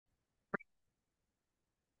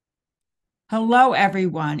Hello,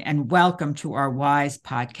 everyone, and welcome to our WISE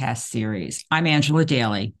podcast series. I'm Angela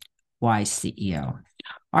Daly, WISE CEO.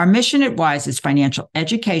 Our mission at WISE is financial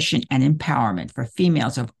education and empowerment for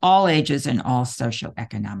females of all ages and all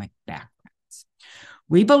socioeconomic backgrounds.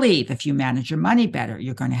 We believe if you manage your money better,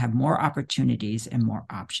 you're going to have more opportunities and more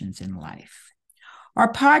options in life. Our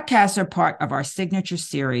podcasts are part of our signature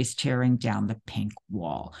series, Tearing Down the Pink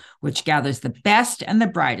Wall, which gathers the best and the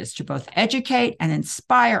brightest to both educate and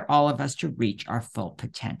inspire all of us to reach our full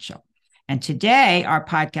potential. And today, our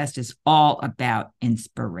podcast is all about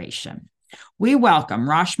inspiration. We welcome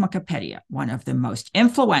Rashma Kapadia, one of the most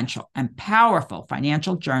influential and powerful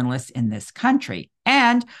financial journalists in this country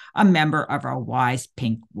and a member of our WISE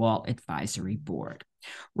Pink Wall Advisory Board.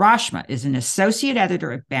 Rashma is an associate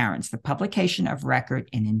editor at Barron's, the publication of record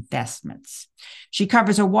in investments. She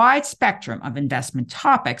covers a wide spectrum of investment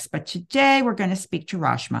topics, but today we're going to speak to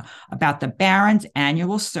Rashma about the Barron's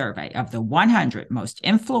annual survey of the 100 most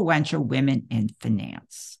influential women in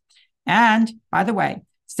finance. And by the way,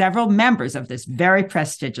 several members of this very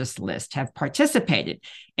prestigious list have participated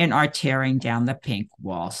in our Tearing Down the Pink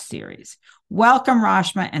Wall series. Welcome,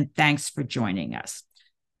 Rashma, and thanks for joining us.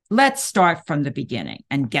 Let's start from the beginning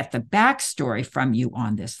and get the backstory from you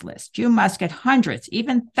on this list. You must get hundreds,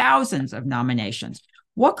 even thousands of nominations.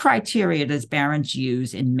 What criteria does Barron's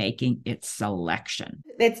use in making its selection?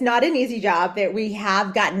 It's not an easy job that we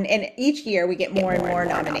have gotten, and each year we get more and more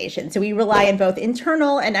nominations. So we rely on both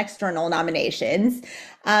internal and external nominations.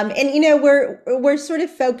 We're sort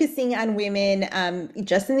of focusing on women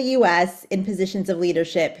just in the U.S. in positions of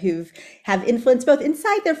leadership have influence both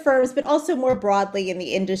inside their firms, but also more broadly in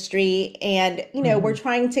the industry. And, we're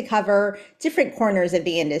trying to cover different corners of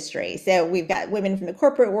the industry. So we've got women from the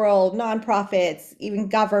corporate world, nonprofits, even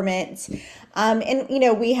government.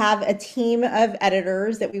 We have a team of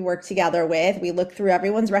editors that we work together with. We look through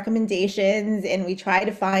everyone's recommendations and we try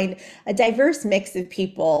to find a diverse mix of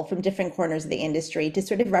people from different corners of the industry to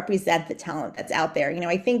sort of represent the talent that's out there.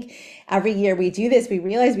 I think every year we do this, we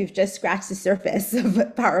realize we've just scratched the surface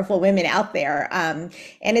of powerful women out there. And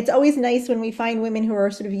it's always nice when we find women who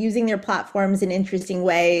are sort of using their platforms in interesting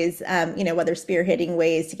ways, whether spearheading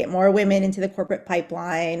ways to get more women into the corporate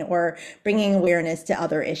pipeline or bringing awareness to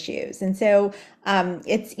other issues. And so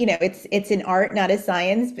it's an art, not a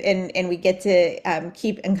science, and we get to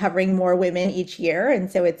keep uncovering more women each year.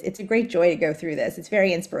 And so it's a great joy to go through this. It's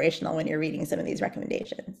very inspirational when you're reading some of these recommendations.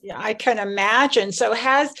 Yeah, I can imagine. So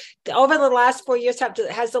over the last 4 years,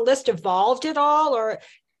 has the list evolved at all, or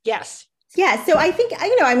yes? Yeah, so I think,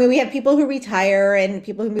 we have people who retire and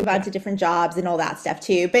people who move on to different jobs and all that stuff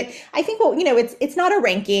too. But I think, it's not a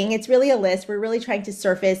ranking. It's really a list. We're really trying to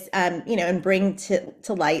surface, and bring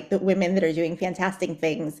to light the women that are doing fantastic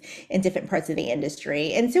things in different parts of the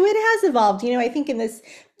industry. And so it has evolved. I think in this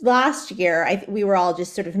last year, we were all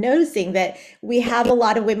just sort of noticing that we have a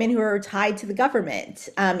lot of women who are tied to the government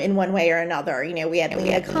in one way or another. We had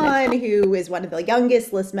Leah Khan, who is one of the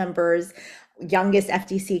youngest list members, youngest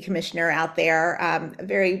FTC commissioner out there, a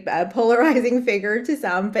very polarizing figure to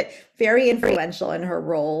some, but very influential in her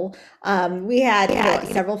role. We had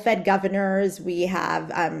several Fed governors. We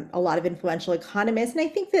have a lot of influential economists. And I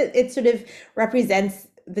think that it sort of represents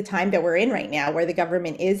the time that we're in right now, where the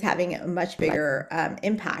government is having a much bigger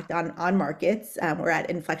impact on markets. We're at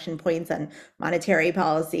inflection points on monetary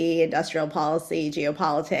policy, industrial policy,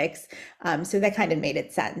 geopolitics. So that kind of made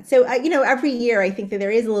it sense. So, every year I think that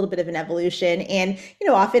there is a little bit of an evolution, and,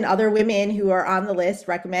 often other women who are on the list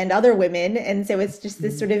recommend other women. And so it's just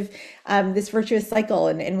this sort of this virtuous cycle,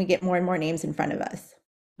 and we get more and more names in front of us.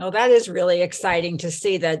 Oh, that is really exciting to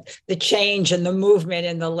see the change and the movement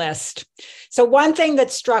in the list. So one thing that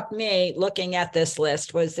struck me looking at this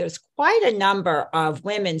list was there's quite a number of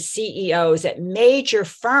women CEOs at major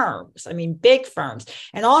firms, big firms,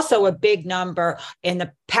 and also a big number in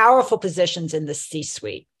the powerful positions in the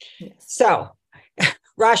C-suite. Yes. So,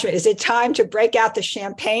 Rashma, is it time to break out the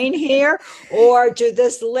champagne here, or do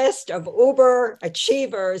this list of uber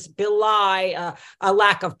achievers belie a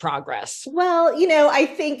lack of progress? Well, I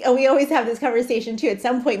think we always have this conversation too. At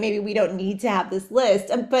some point, maybe we don't need to have this list,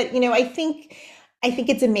 but I think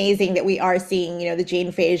it's amazing that we are seeing, the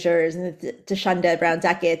Jane Frazier's and the Deshunda Brown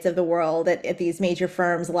Duckett's of the world at these major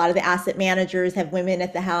firms. A lot of the asset managers have women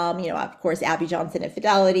at the helm, of course, Abby Johnson at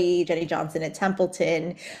Fidelity, Jenny Johnson at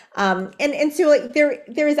Templeton. And so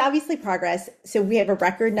there is obviously progress. So we have a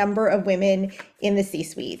record number of women in the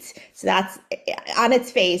C-suites. So that's on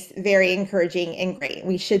its face, very encouraging and great.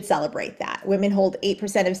 We should celebrate that. Women hold 8%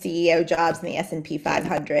 of CEO jobs in the S&P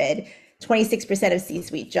 500. 26% of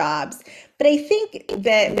C-suite jobs. But I think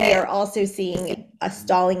that we are also seeing a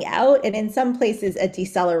stalling out and in some places a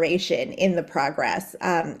deceleration in the progress.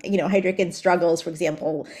 Heidrick & Struggles, for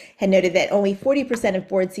example, had noted that only 40% of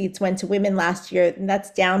board seats went to women last year, and that's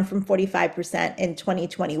down from 45% in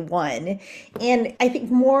 2021. And I think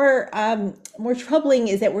more troubling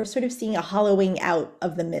is that we're sort of seeing a hollowing out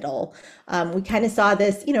of the middle. We kind of saw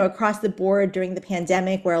this, across the board during the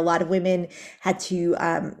pandemic, where a lot of women had to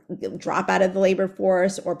drop out of the labor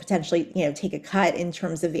force or potentially, take a cut in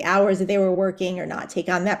terms of the hours that they were working or not take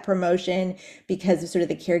on that promotion because of sort of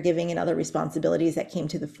the caregiving and other responsibilities that came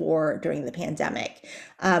to the fore during the pandemic.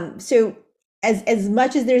 So as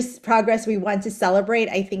much as there's progress we want to celebrate,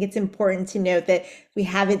 I think it's important to note that we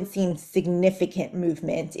haven't seen significant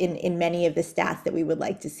movement in many of the stats that we would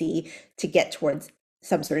like to see to get towards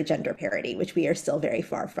some sort of gender parity, which we are still very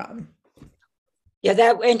far from. Yeah,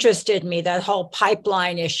 that interested me, that whole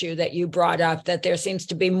pipeline issue that you brought up, that there seems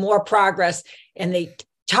to be more progress in the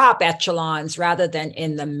top echelons rather than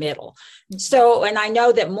in the middle. So, and I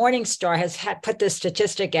know that Morningstar has put this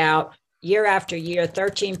statistic out year after year,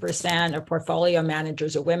 13% of portfolio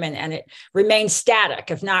managers are women, and it remains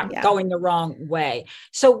static, if not going the wrong way.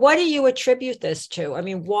 So what do you attribute this to? I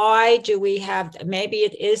mean, why do we have, maybe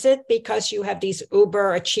is it because you have these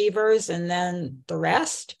uber achievers and then the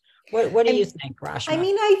rest? What do you think, Rashma? I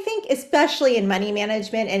mean, I think especially in money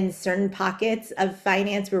management and certain pockets of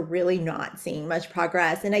finance, we're really not seeing much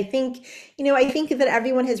progress. And I think that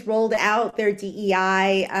everyone has rolled out their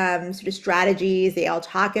DEI sort of strategies. They all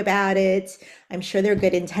talk about it. I'm sure there are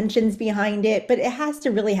good intentions behind it, but it has to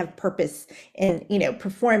really have purpose and,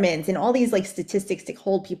 performance and all these like statistics to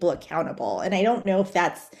hold people accountable. And I don't know if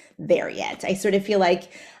that's there yet. I sort of feel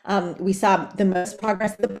like we saw the most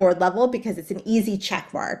progress at the board level because it's an easy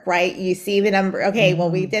check mark, right? You see the number. Okay, well,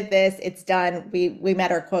 we did this. It's done. We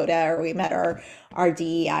met our quota, or we met our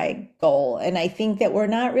DEI goal. And I think that we're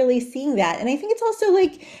not really seeing that. And I think it's also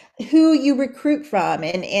like who you recruit from.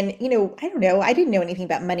 And I don't know. I didn't know anything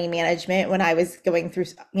about money management when I was going through,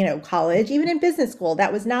 college, even in business school.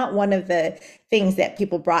 That was not one of the things that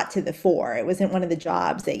people brought to the fore. It wasn't one of the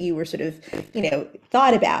jobs that you were sort of,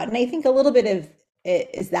 thought about. And I think a little bit of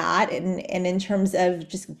is that and in terms of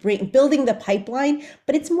just building the pipeline,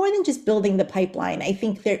 but it's more than just building the pipeline. I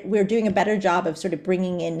think that we're doing a better job of sort of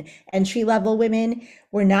bringing in entry level women.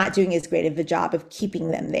 We're not doing as great of a job of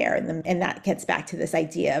keeping them there, and that gets back to this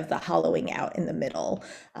idea of the hollowing out in the middle,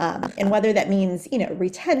 and whether that means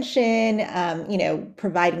retention,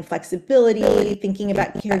 providing flexibility, thinking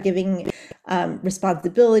about caregiving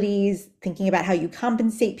responsibilities, thinking about how you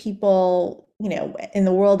compensate people. In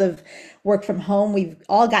the world of work from home, we've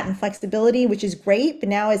all gotten flexibility, which is great. But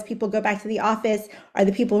now as people go back to the office, are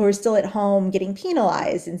the people who are still at home getting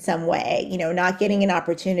penalized in some way, not getting an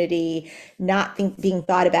opportunity, not being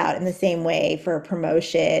thought about in the same way for a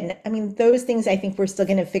promotion? I mean, those things I think we're still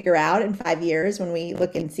going to figure out in 5 years when we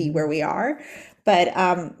look and see where we are. But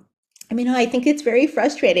I think it's very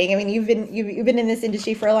frustrating. I mean, you've been in this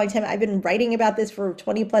industry for a long time. I've been writing about this for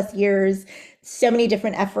 20 plus years, so many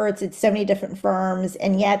different efforts, it's so many different firms,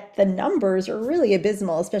 and yet the numbers are really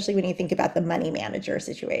abysmal, especially when you think about the money manager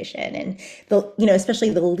situation and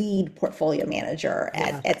especially the lead portfolio manager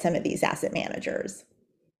at some of these asset managers.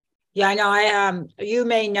 Yeah, I know. You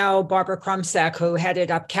may know Barbara Krumsak, who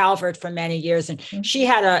headed up Calvert for many years, and she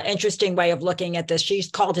had an interesting way of looking at this.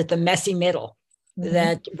 She's called it the messy middle.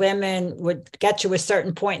 That women would get to a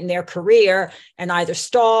certain point in their career and either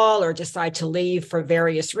stall or decide to leave for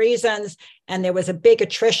various reasons. And there was a big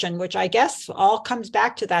attrition, which I guess all comes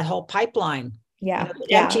back to that whole pipeline. Yeah.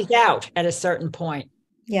 It empties out at a certain point.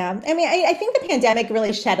 Yeah. I think the pandemic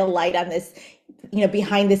really shed a light on this,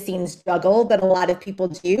 behind the scenes struggle that a lot of people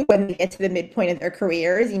do when they get to the midpoint of their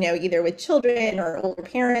careers, either with children or older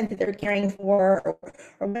parents that they're caring for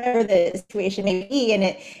or whatever the situation may be.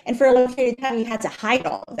 And for a long period of time, you had to hide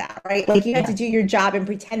all of that, right? Like you had to do your job and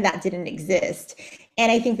pretend that didn't exist.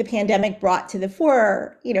 And I think the pandemic brought to the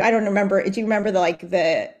fore, I don't remember, do you remember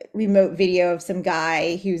the remote video of some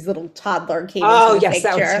guy whose little toddler came into the picture?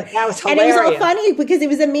 That was hilarious. And it was all funny because it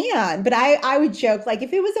was a man, but I would joke, like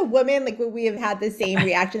if it was a woman, like would we have had the same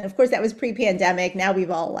reaction? Of course, that was pre-pandemic. Now we've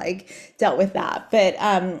all dealt with that. But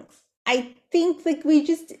I think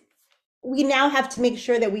we now have to make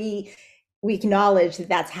sure that we acknowledge that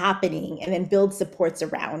that's happening and then build supports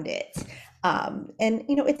around it.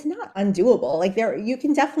 It's not undoable. Like you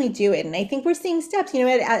can definitely do it. And I think we're seeing steps,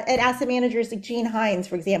 at asset managers like Gene Hines,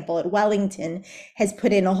 for example, at Wellington has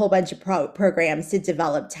put in a whole bunch of programs to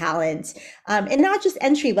develop talent, and not just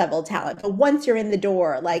entry level talent, but once you're in the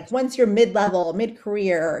door, like once you're mid-level,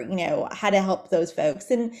 mid-career, how to help those folks.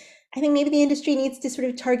 And I think maybe the industry needs to sort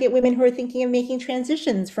of target women who are thinking of making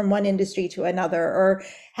transitions from one industry to another, or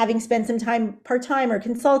having spent some time part-time or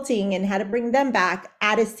consulting, and how to bring them back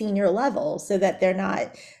at a senior level so that they're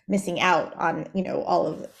not missing out on, all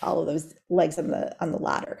of those legs on the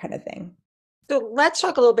ladder kind of thing. So let's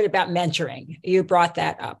talk a little bit about mentoring. You brought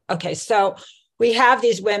that up. Okay, so we have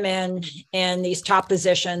these women in these top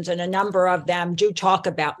positions, and a number of them do talk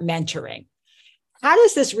about mentoring. How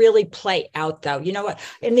does this really play out, though? You know what?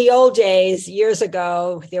 In the old days, years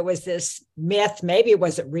ago, there was this myth, maybe it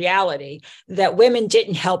wasn't reality, that women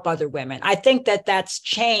didn't help other women. I think that that's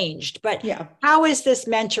changed. But Yeah. how is this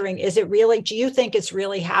mentoring? Is it really, do you think it's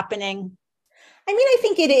really happening? I mean, I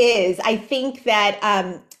think it is. I think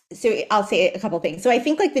that so I'll say a couple things. So I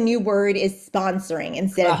think like the new word is sponsoring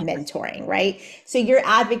instead of mentoring, right? So you're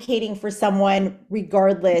advocating for someone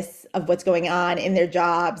regardless of what's going on in their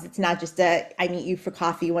jobs. It's not just I meet you for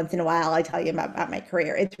coffee once in a while, I tell you about my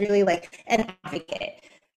career. It's really like an advocate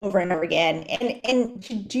over and over again. And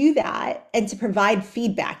to do that and to provide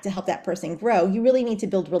feedback to help that person grow, you really need to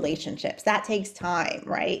build relationships. That takes time,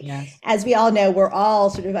 right? Yes. As we all know, we're all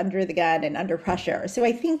sort of under the gun and under pressure. So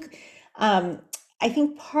I think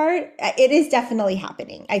part it is definitely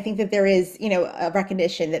happening. I think that there is, a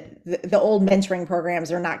recognition that the old mentoring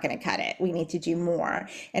programs are not going to cut it. We need to do more.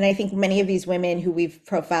 And I think many of these women who we've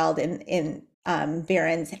profiled in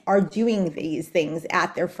Barron's are doing these things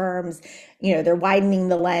at their firms. They're widening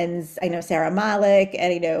the lens. I know Sarah Malik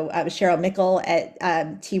and Cheryl Mickle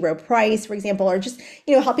at T. Rowe Price, for example, are just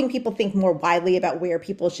helping people think more widely about where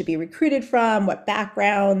people should be recruited from, what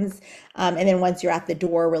backgrounds, and then once you're at the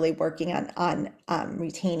door, really working on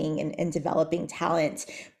retaining and developing talent.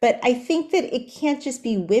 But I think that it can't just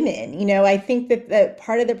be women. I think that the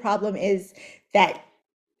part of the problem is that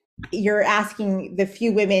you're asking the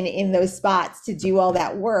few women in those spots to do all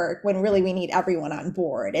that work when really we need everyone on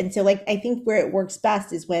board. And so like I think where it works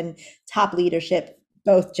best is when top leadership,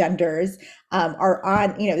 both genders, are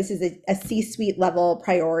on, this is a C-suite level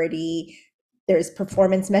priority. There's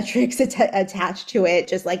performance metrics attached to it,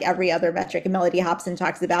 just like every other metric. And Melody Hobson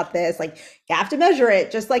talks about this, like you have to measure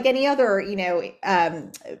it just like any other,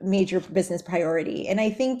 major business priority. And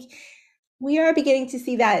I think we are beginning to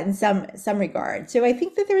see that in some regard. So I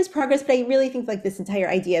think that there is progress, but I really think like this entire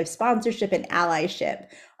idea of sponsorship and allyship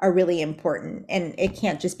are really important. And it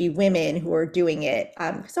can't just be women who are doing it.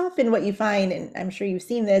 Because often what you find, and I'm sure you've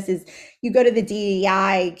seen this, is you go to the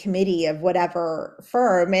DEI committee of whatever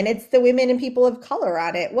firm and it's the women and people of color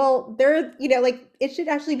on it. Well, they're, like it should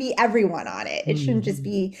actually be everyone on it. It shouldn't just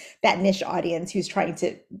be that niche audience who's trying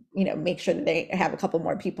to, make sure that they have a couple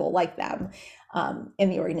more people like them in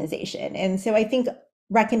the organization. And so I think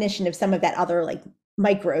recognition of some of that other like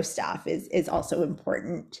micro stuff is also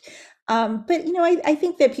important. But I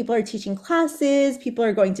think that people are teaching classes, people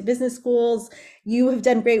are going to business schools. You have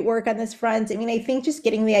done great work on this front. I mean, I think just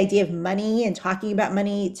getting the idea of money and talking about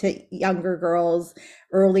money to younger girls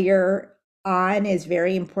earlier on is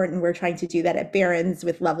very important. We're trying to do that at Barron's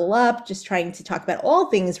with Level Up, just trying to talk about all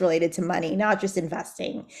things related to money, not just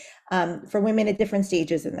investing, for women at different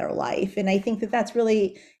stages in their life. And I think that that's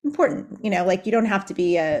really important. Like you don't have to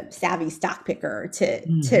be a savvy stock picker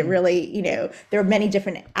to really, there are many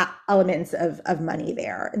different elements of money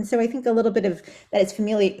there. And so I think a little bit of that is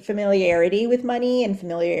familiarity with money and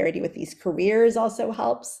familiarity with these careers also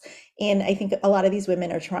helps. And I think a lot of these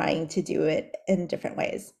women are trying to do it in different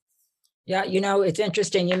ways. Yeah, it's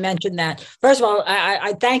interesting you mentioned that. First of all,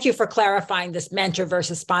 I thank you for clarifying this mentor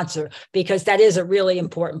versus sponsor, because that is a really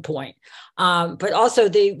important point. But also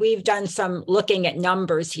we've done some looking at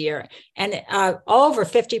numbers here, and over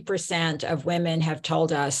 50% of women have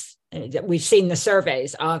told us that we've seen the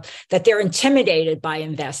surveys that they're intimidated by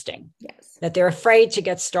investing. Yes. That they're afraid to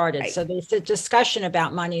get started. Right. So the discussion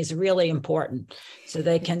about money is really important so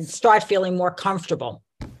they can start feeling more comfortable.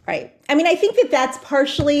 Right. I mean, I think that that's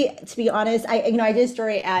partially, to be honest, I did a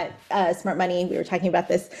story at Smart Money. We were talking about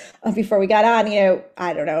this before we got on,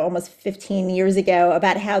 I don't know, almost 15 years ago,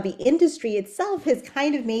 about how the industry itself has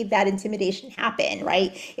kind of made that intimidation happen,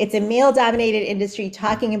 right? It's a male dominated industry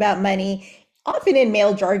talking about money, often in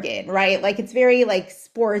male jargon, right? Like it's very like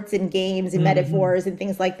sports and games and metaphors and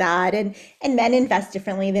things like that. And men invest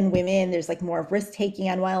differently than women. There's like more risk taking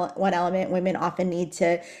on one element. Women often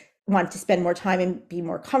want to spend more time and be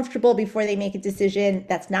more comfortable before they make a decision.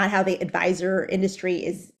 That's not how the advisor industry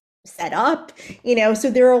is set up,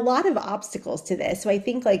 so there are a lot of obstacles to this. So I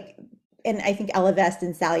think and I think Ellevest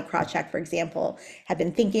and Sally Krawcheck, for example, have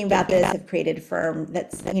been thinking about this, have created a firm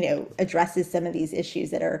that's, addresses some of these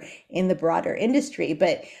issues that are in the broader industry.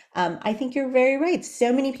 But I think you're very right.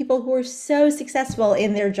 So many people who are so successful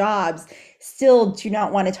in their jobs still do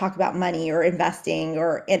not want to talk about money or investing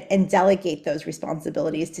or and delegate those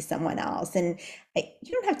responsibilities to someone else. And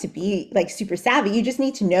you don't have to be like super savvy. You just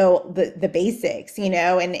need to know the basics,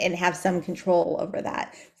 and have some control over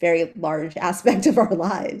that very large aspect of our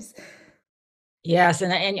lives. Yes,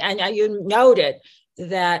 and you noted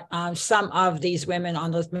that some of these women on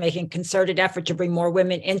those making concerted effort to bring more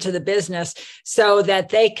women into the business so that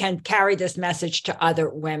they can carry this message to other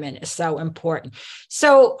women is so important.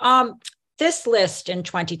 So this list in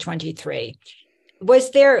 2023,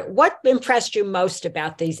 what impressed you most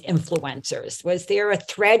about these influencers? Was there a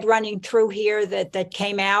thread running through here that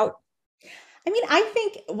came out? I mean, I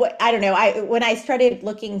think I don't know. When I started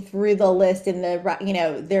looking through the list and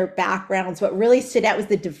their backgrounds, what really stood out was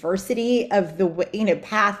the diversity of the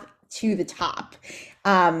path to the top.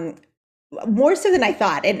 Um, More so than I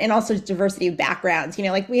thought, and also diversity of backgrounds.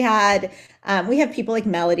 Like we have people like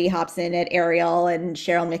Melody Hobson at Ariel and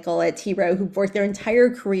Cheryl Mickle at T Rowe who've worked their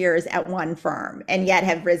entire careers at one firm and yet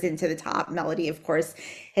have risen to the top. Melody, of course,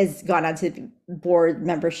 has gone on to board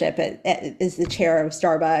membership as the chair of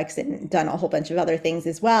Starbucks and done a whole bunch of other things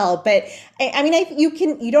as well. But I mean,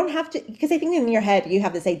 you don't have to, because I think in your head you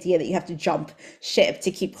have this idea that you have to jump ship to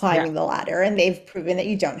keep Yeah. climbing the ladder, and they've proven that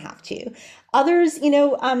you don't have to. Others,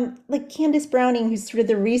 like Candace Browning, who's sort of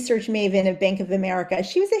the research maven of Bank of America.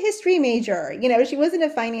 She was a history major. She wasn't a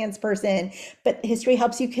finance person, but history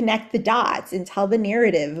helps you connect the dots and tell the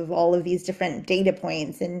narrative of all of these different data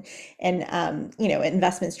points and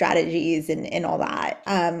investment strategies and all that.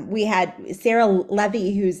 We had Sarah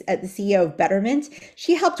Levy, who's the CEO of Betterment.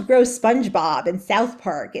 She helped grow SpongeBob and South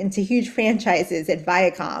Park into huge franchises at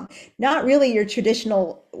Viacom. Not really your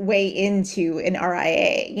traditional way into an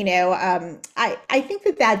RIA. I think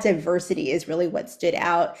that diversity is really what stood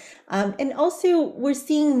out. And also, we're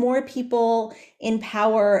seeing more people in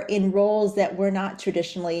power in roles that were not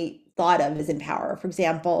traditionally thought of as in power. For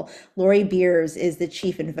example, Lori Beers is the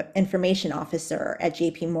chief information officer at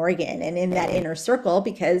JP Morgan, and in that inner circle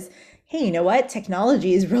because hey, you know what?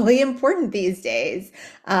 Technology is really important these days.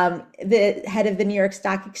 The head of the New York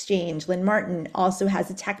Stock Exchange, Lynn Martin, also has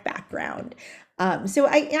a tech background. So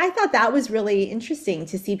I thought that was really interesting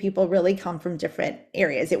to see people really come from different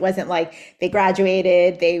areas. It wasn't like they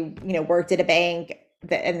graduated, they worked at a bank,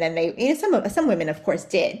 and then they some women of course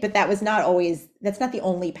did, but that's not the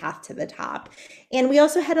only path to the top. And we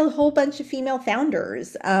also had a whole bunch of female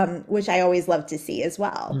founders, which I always love to see as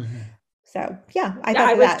well. Mm-hmm. So yeah, I Yeah, thought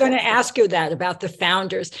I was going to ask you that about the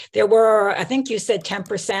founders. There were, I think you said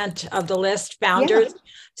 10% of the list yeah. founders.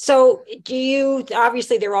 So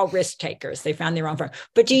obviously they're all risk takers. They found their own firm.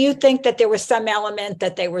 But do you think that there was some element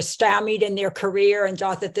that they were stymied in their career and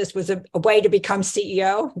thought that this was a way to become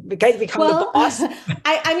CEO, become the boss?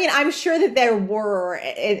 I mean, I'm sure that there were,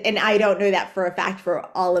 and I don't know that for a fact for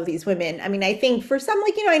all of these women. I mean, I think for some,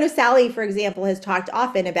 like, I know Sally, for example, has talked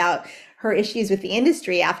often about her issues with the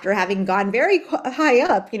industry after having gone very high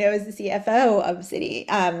up, as the CFO of Citi,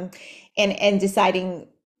 and deciding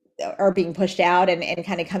or being pushed out and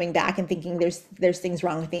kind of coming back and thinking there's things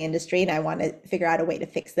wrong with the industry and I want to figure out a way to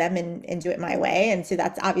fix them and do it my way. And so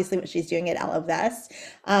that's obviously what she's doing at Ellevest.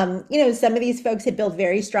 Some of these folks had built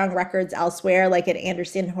very strong records elsewhere, like at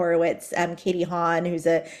Anderson Horowitz, Katie Hahn, who's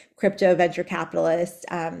a crypto venture capitalist.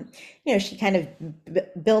 She kind of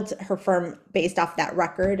built her firm based off that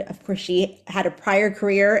record. Of course, she had a prior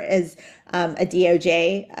career as a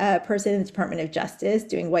DOJ person in the Department of Justice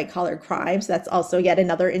doing white collar crime. So that's also yet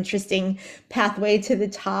another interesting pathway to the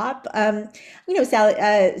top. Sarah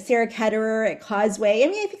Ketterer at Causeway. I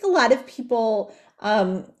mean, I think a lot of people,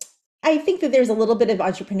 I think that there's a little bit of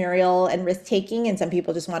entrepreneurial and risk taking, and some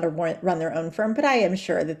people just want to run their own firm. But I am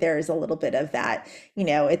sure that there is a little bit of that.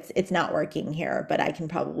 It's not working here, but I can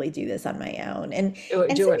probably do this on my own. And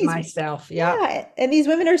do it myself. Yeah. And these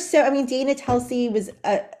women are so. I mean, Dana Telsey was,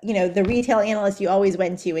 the retail analyst you always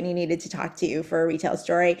went to when you needed to talk to for a retail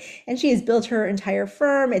story, and she has built her entire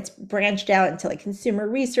firm. It's branched out into like consumer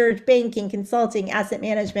research, banking, consulting, asset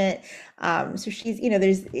management. So she's,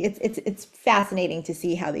 it's fascinating to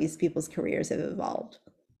see how these people's careers have evolved.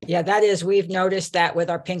 Yeah, that is, we've noticed that with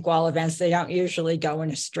our pink wall events, they don't usually go in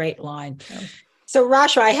a straight line. No. So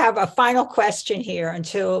Rasha, I have a final question here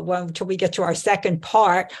until we get to our second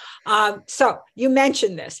part. So you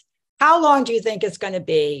mentioned this. How long do you think it's going to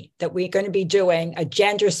be that we're going to be doing a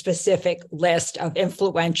gender specific list of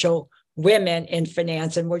influential women in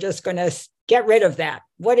finance? And we're just going to get rid of that.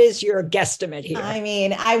 What is your guesstimate here? I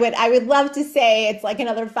mean, I would love to say it's like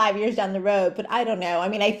another 5 years down the road, but I don't know. I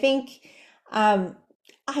mean, I think,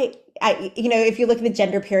 if you look at the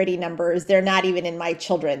gender parity numbers, they're not even in my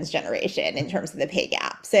children's generation in terms of the pay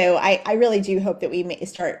gap. So I really do hope that we may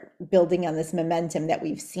start building on this momentum that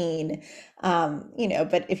we've seen.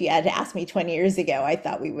 But if you had to ask me 20 years ago, I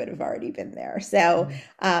thought we would have already been there. So,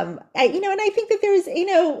 and I think that there's,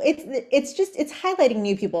 it's highlighting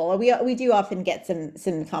new people. We do often get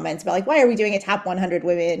some comments about like, why are we doing a top 100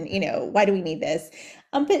 women? Why do we need this?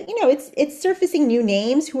 But it's surfacing new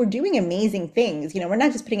names who are doing amazing things. We're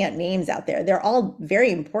not just putting out names out there. They're all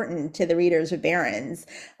very important to the readers of Barron's.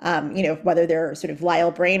 Whether they're sort of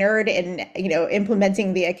Lyle Brainerd and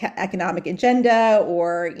implementing the economic agenda,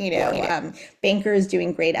 or bankers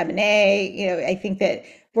doing great M&A. I think that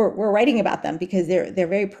we're writing about them because they're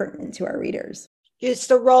very pertinent to our readers. It's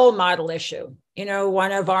the role model issue.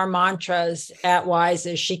 One of our mantras at Wise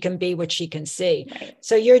is she can be what she can see. Right.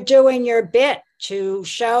 So you're doing your bit to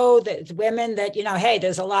show that women that, hey,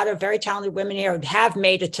 there's a lot of very talented women here who have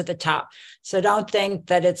made it to the top. So don't think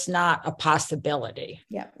that it's not a possibility.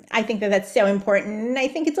 Yeah, I think that that's so important. And I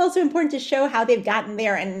think it's also important to show how they've gotten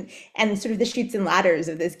there and sort of the chutes and ladders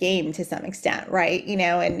of this game to some extent, right? And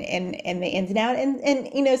the ins and outs.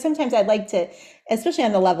 And sometimes I'd like to, especially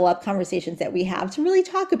on the level up conversations that we have, to really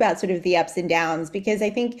talk about sort of the ups and downs, because I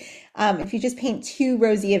think if you just paint too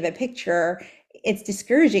rosy of a picture, it's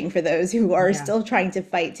discouraging for those who are still trying to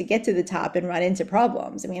fight to get to the top and run into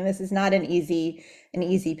problems. I mean, this is not an easy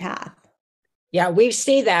path. Yeah, we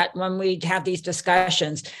see that when we have these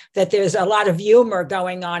discussions, that there's a lot of humor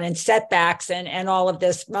going on and setbacks and all of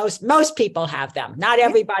this. Most people have them, not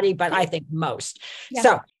everybody, but I think most. Yeah.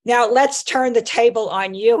 So now let's turn the table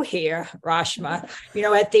on you here, Rashma.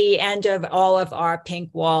 At the end of all of our Pink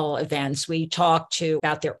Wall events, we talk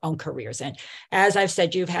about their own careers. And as I've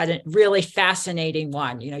said, you've had a really fascinating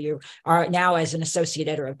one. You are now, as an associate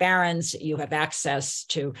editor of Barron's, you have access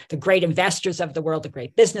to the great investors of the world, the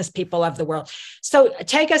great business people of the world. So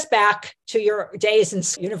take us back to your days in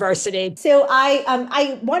university. So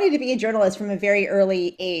I wanted to be a journalist from a very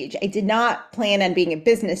early age. I did not plan on being a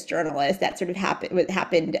business journalist. That sort of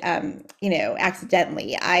happened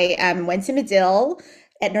accidentally. I went to Medill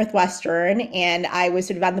at Northwestern, and I was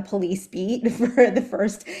sort of on the police beat for the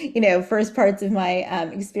first parts of my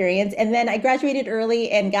experience. And then I graduated early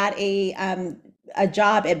and got a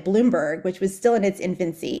job at Bloomberg, which was still in its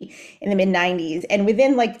infancy in the mid 90s. And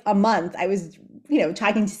within like a month, I was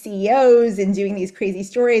talking to CEOs and doing these crazy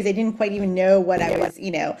stories. I didn't quite even know what I was,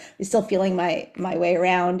 was still feeling my way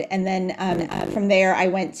around. And then from there, I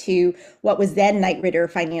went to what was then Knight Ridder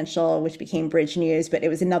Financial, which became Bridge News, but it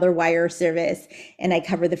was another wire service. And I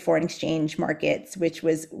covered the foreign exchange markets, which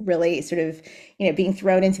was really sort of, being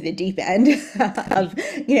thrown into the deep end of,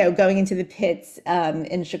 going into the pits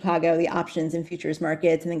in Chicago, the options and futures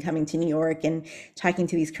markets, and then coming to New York and talking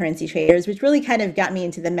to these currency traders, which really kind of got me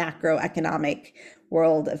into the macroeconomic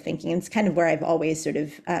world of thinking. It's kind of where I've always sort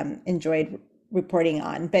of enjoyed reporting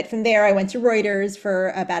on. But from there, I went to Reuters for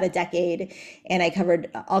about a decade, and I covered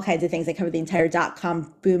all kinds of things. I covered the entire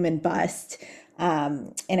dot-com boom and bust.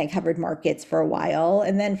 And I covered markets for a while.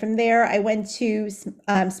 And then from there, I went to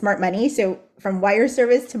Smart Money. So from wire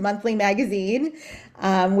service to monthly magazine,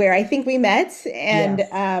 where I think we met.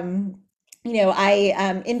 And,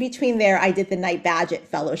 I, in between there, I did the Knight Bagehot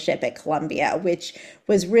Fellowship at Columbia, which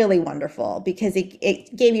was really wonderful because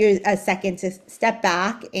it gave you a second to step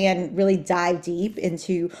back and really dive deep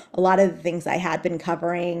into a lot of the things I had been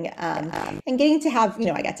covering, and getting to have,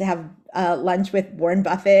 I got to have lunch with Warren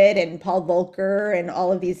Buffett and Paul Volcker and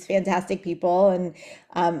all of these fantastic people. And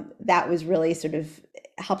that was really sort of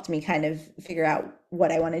helped me kind of figure out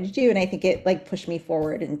what I wanted to do. And I think it pushed me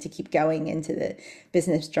forward and to keep going into the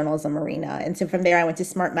business journalism arena. And so from there, I went to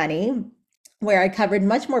Smart Money, where I covered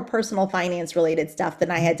much more personal finance related stuff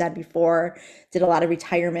than I had done before, did a lot of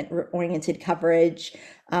retirement oriented coverage.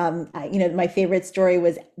 My favorite story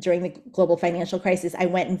was during the global financial crisis, I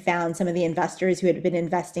went and found some of the investors who had been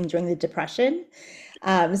investing during the Depression.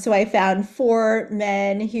 So I found 4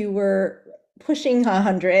 men who were pushing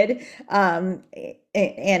 100,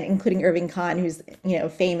 and including Irving Kahn, who's,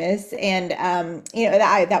 famous. And,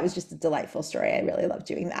 that was just a delightful story. I really loved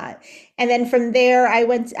doing that. And then from there,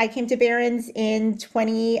 I came to Barron's in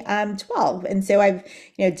 2012. And so I've,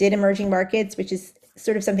 did emerging markets, which is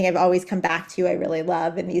sort of something I've always come back to. I really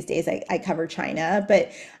love. And these days I cover China,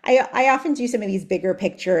 but I often do some of these bigger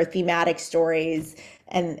picture thematic stories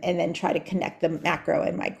and then try to connect the macro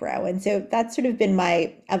and micro. And so that's sort of been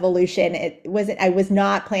my evolution. I was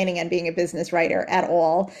not planning on being a business writer at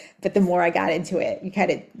all, but the more I got into it, you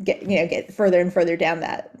kind of get further and further down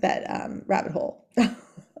that rabbit hole.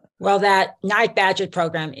 Well, that Knight Bagehot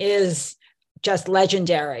program is just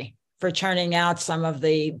legendary for turning out some of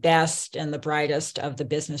the best and the brightest of the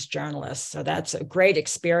business journalists. So that's a great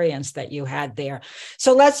experience that you had there.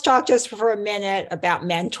 So let's talk just for a minute about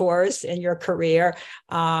mentors in your career.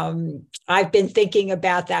 I've been thinking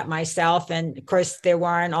about that myself. And of course, there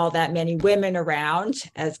weren't all that many women around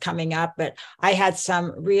as coming up, but I had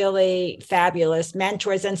some really fabulous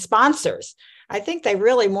mentors and sponsors. I think they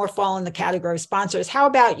really more fall in the category of sponsors. How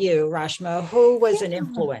about you, Rashma? Who was an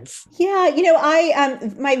influence? Yeah, I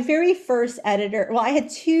my very first editor, well, I had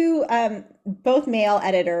two both male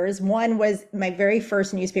editors. One was my very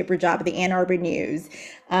first newspaper job at the Ann Arbor News.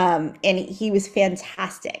 And he was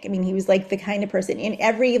fantastic. I mean, he was like the kind of person in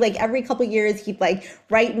every couple of years, he'd like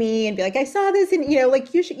write me and be like, I saw this and,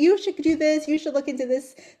 like you should do this. You should look into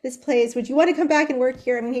this place. Would you want to come back and work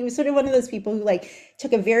here? I mean, he was sort of one of those people who like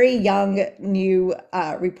took a very young new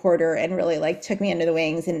reporter and really like took me under the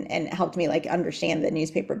wings and helped me like understand the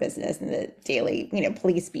newspaper business and the daily,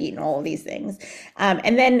 police beat and all of these things.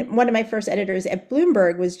 And then one of my first editors at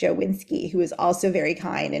Bloomberg was Joe Winsky, who was also very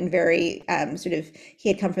kind and very he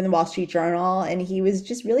had come from the Wall Street Journal, and he was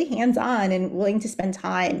just really hands-on and willing to spend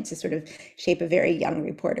time to sort of shape a very young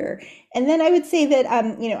reporter. And then I would say that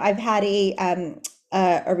I've had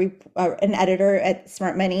an editor at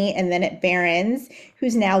Smart Money and then at Barron's,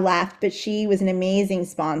 who's now left, but she was an amazing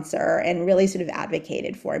sponsor and really sort of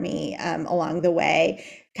advocated for me along the way,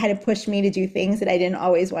 kind of pushed me to do things that I didn't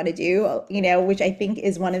always want to do, which I think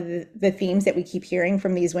is one of the themes that we keep hearing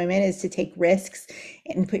from these women, is to take risks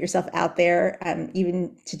and put yourself out there,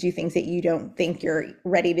 even to do things that you don't think you're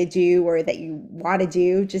ready to do or that you want to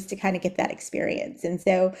do, just to kind of get that experience. And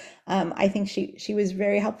so I think she was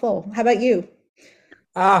very helpful. How about you?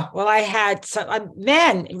 Well, I had some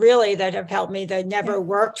men really that have helped me. They never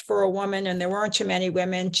worked for a woman, and there weren't too many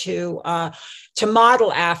women to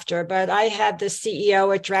model after. But I had the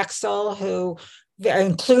CEO at Drexel who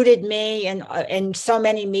included me in so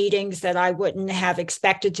many meetings that I wouldn't have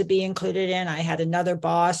expected to be included in. I had another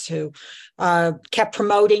boss who kept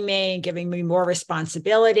promoting me and giving me more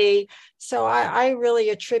responsibility. So I really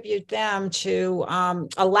attribute them to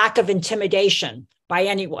a lack of intimidation by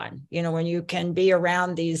anyone. When you can be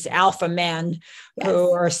around these alpha men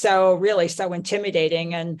who are so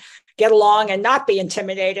intimidating and get along and not be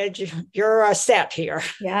intimidated, you're set here.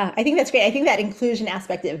 Yeah, I think that's great. I think that inclusion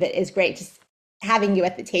aspect of it is great. Just having you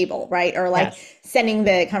at the table, right? Or like sending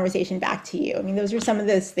the conversation back to you. I mean, those are some of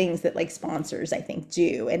those things that like sponsors, I think,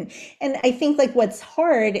 do. And I think like what's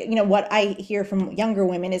hard, what I hear from younger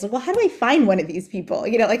women is, well, how do I find one of these people?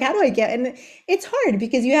 Like how do I get, and it's hard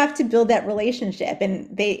because you have to build that relationship. And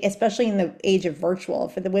they, especially in the age of virtual,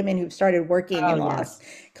 for the women who've started working in the last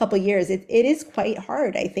couple of years, it is quite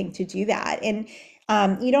hard, I think, to do that. And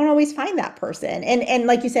you don't always find that person. And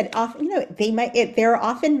like you said, often, they're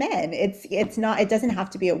often men. It doesn't have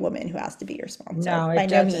to be a woman who has to be your sponsor. No, it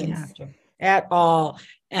doesn't have to at all.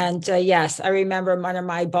 And yes, I remember one of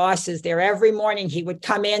my bosses there every morning, he would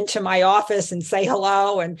come into my office and say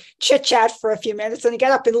hello and chit chat for a few minutes and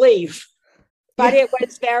get up and leave. But it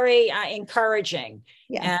was very encouraging.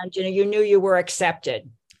 Yeah. And, you knew you were accepted.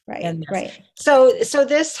 Right. So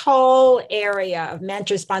this whole area of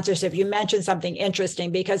mentor sponsorship, you mentioned something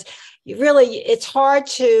interesting, because it's hard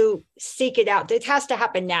to seek it out. It has to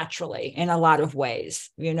happen naturally in a lot of ways.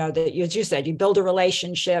 That, as you said, you build a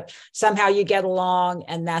relationship, somehow you get along,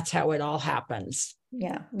 and that's how it all happens.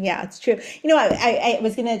 Yeah, it's true. I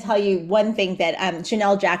was going to tell you one thing that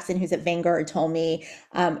Janelle Jackson, who's at Vanguard, told me,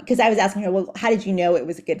 because I was asking her, well, how did you know it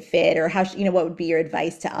was a good fit, or how, what would be your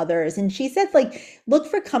advice to others? And she said, like, look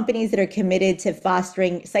for companies that are committed to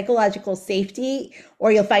fostering psychological safety,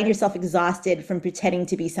 or you'll find yourself exhausted from pretending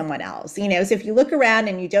to be someone else. So if you look around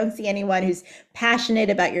and you don't see anyone who's passionate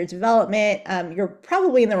about your development, you're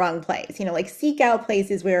probably in the wrong place. Like seek out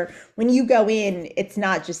places where when you go in, it's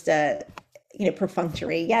not just a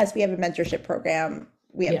perfunctory. Yes, we have a mentorship program.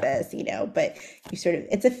 We have this, but you sort of,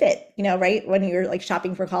 it's a fit, right? When you're like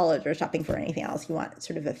shopping for college or shopping for anything else, you want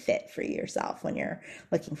sort of a fit for yourself when you're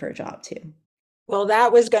looking for a job too. Well,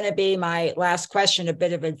 that was going to be my last question, a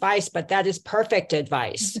bit of advice, but that is perfect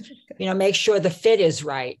advice. Make sure the fit is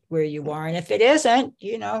right where you are. And if it isn't,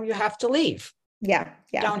 you have to leave. Yeah.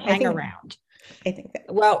 Don't hang around. I think that.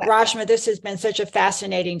 Well, Rashma, this has been such a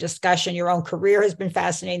fascinating discussion. Your own career has been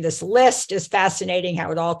fascinating. This list is fascinating,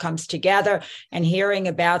 how it all comes together, and hearing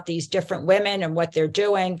about these different women and what they're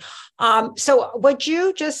doing. So would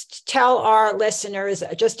you just tell our listeners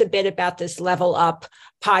just a bit about this Level Up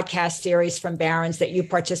podcast series from Barron's that you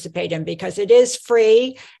participate in, because it is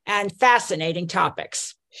free and fascinating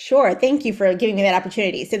topics? Sure. Thank you for giving me that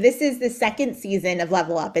opportunity. So, this is the second season of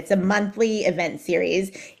Level Up. It's a monthly event series.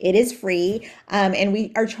 It is free. And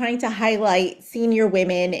we are trying to highlight senior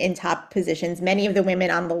women in top positions, many of the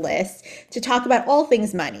women on the list, to talk about all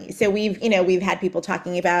things money. So, we've had people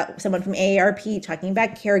talking about someone from AARP talking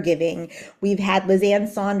about caregiving. We've had Lizanne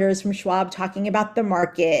Saunders from Schwab talking about the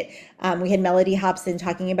market. We had Melody Hobson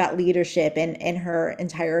talking about leadership and her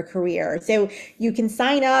entire career. So you can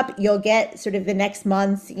sign up. You'll get sort of the next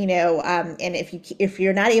month's, and if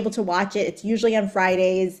you're not able to watch it, it's usually on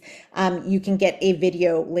Fridays. You can get a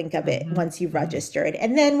video link of it once you've registered,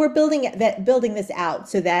 and then we're building this out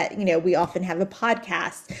so that we often have a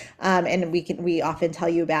podcast, and we often tell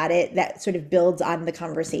you about it that sort of builds on the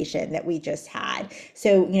conversation that we just had.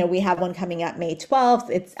 So we have one coming up May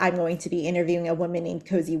 12th. I'm going to be interviewing a woman named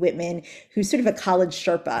Cozy Whitman, who's sort of a college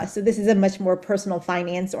Sherpa. So this is a much more personal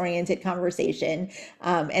finance oriented conversation.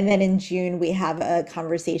 And then in June, we have a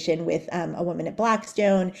conversation with a woman at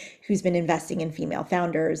Blackstone who's been investing in female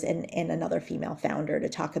founders and another female founder to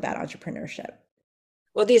talk about entrepreneurship.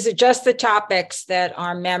 Well, these are just the topics that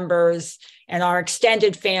our members and our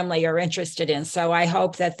extended family are interested in. So I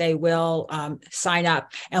hope that they will sign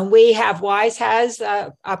up. And WISE has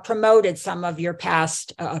promoted some of your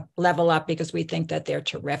past Level Up because we think that they're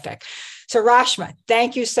terrific. So Rashma,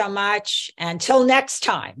 thank you so much. Until next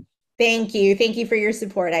time. Thank you. Thank you for your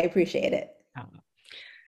support. I appreciate it.